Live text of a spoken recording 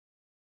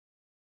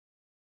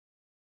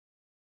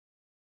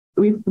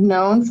we've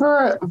known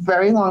for a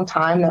very long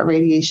time that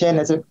radiation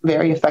is a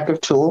very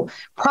effective tool,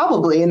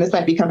 probably, and this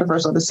might be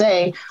controversial to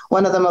say,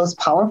 one of the most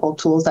powerful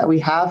tools that we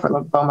have for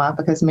lymphoma,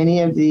 because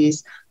many of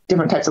these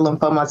different types of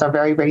lymphomas are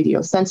very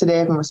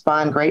radiosensitive and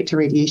respond great to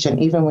radiation,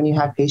 even when you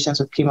have patients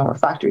with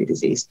chemorefractory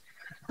disease.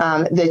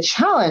 The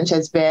challenge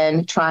has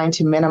been trying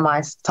to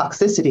minimize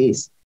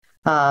toxicities,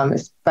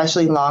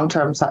 especially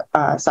long-term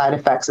side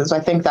effects. And so I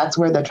think that's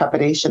where the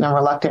trepidation and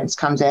reluctance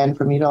comes in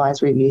from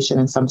utilized radiation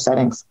in some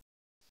settings.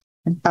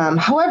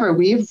 However,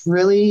 we've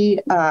really,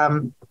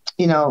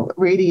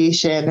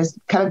 radiation has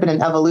kind of been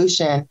an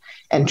evolution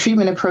and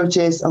treatment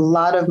approaches, a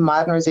lot of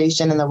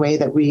modernization in the way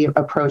that we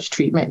approach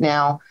treatment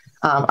now.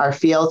 Our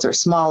fields are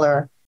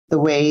smaller. The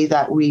way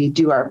that we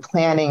do our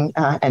planning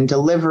and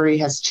delivery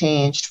has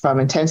changed from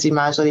intensity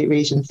modulated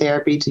radiation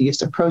therapy to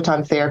use of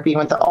proton therapy,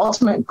 with the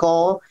ultimate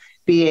goal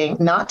being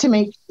not to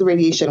make the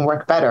radiation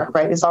work better,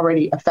 right? It's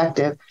already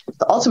effective.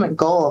 The ultimate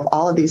goal of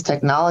all of these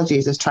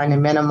technologies is trying to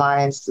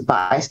minimize the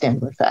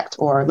bystander effect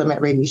or limit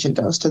radiation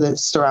dose to the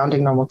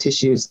surrounding normal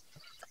tissues.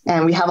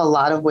 And we have a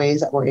lot of ways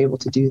that we're able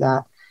to do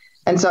that.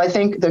 And so I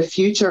think the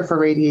future for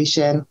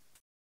radiation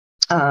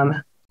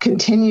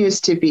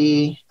continues to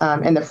be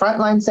in the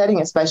frontline setting,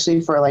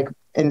 especially for, like,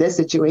 in this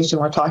situation,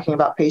 we're talking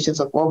about patients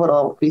with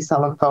orbital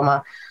B-cell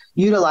lymphoma,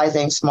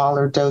 utilizing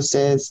smaller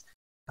doses.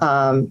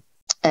 And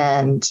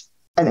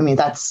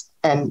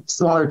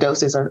smaller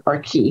doses are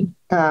key.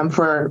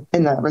 For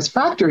in the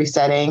refractory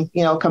setting,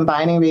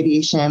 combining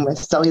radiation with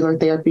cellular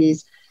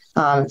therapies,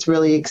 it's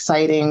really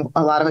exciting,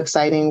 a lot of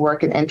exciting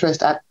work and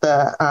interest at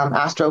the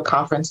ASTRO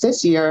conference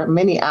this year,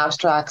 many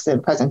abstracts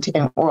and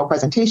oral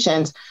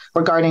presentations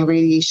regarding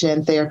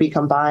radiation therapy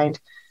combined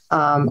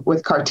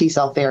with CAR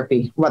T-cell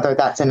therapy, whether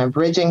that's in a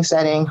bridging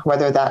setting,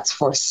 whether that's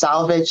for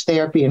salvage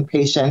therapy in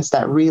patients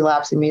that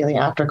relapse immediately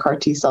after CAR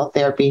T-cell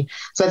therapy.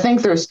 So I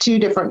think there's two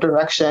different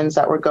directions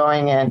that we're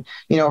going in,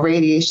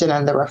 radiation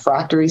in the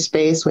refractory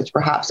space, which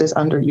perhaps is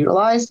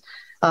underutilized,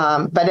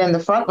 but in the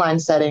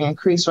frontline setting,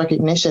 increased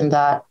recognition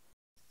that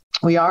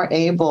we are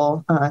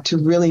able to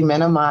really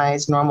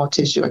minimize normal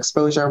tissue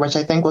exposure, which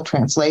I think will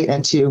translate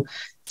into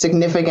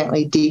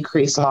significantly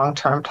decreased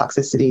long-term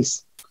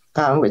toxicities,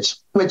 which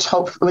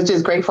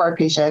is great for our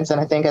patients.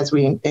 And I think as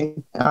we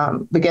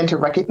begin to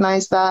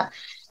recognize that,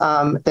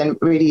 then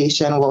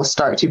radiation will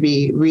start to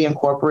be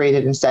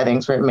reincorporated in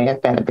settings where it may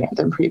have been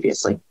abandoned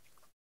previously.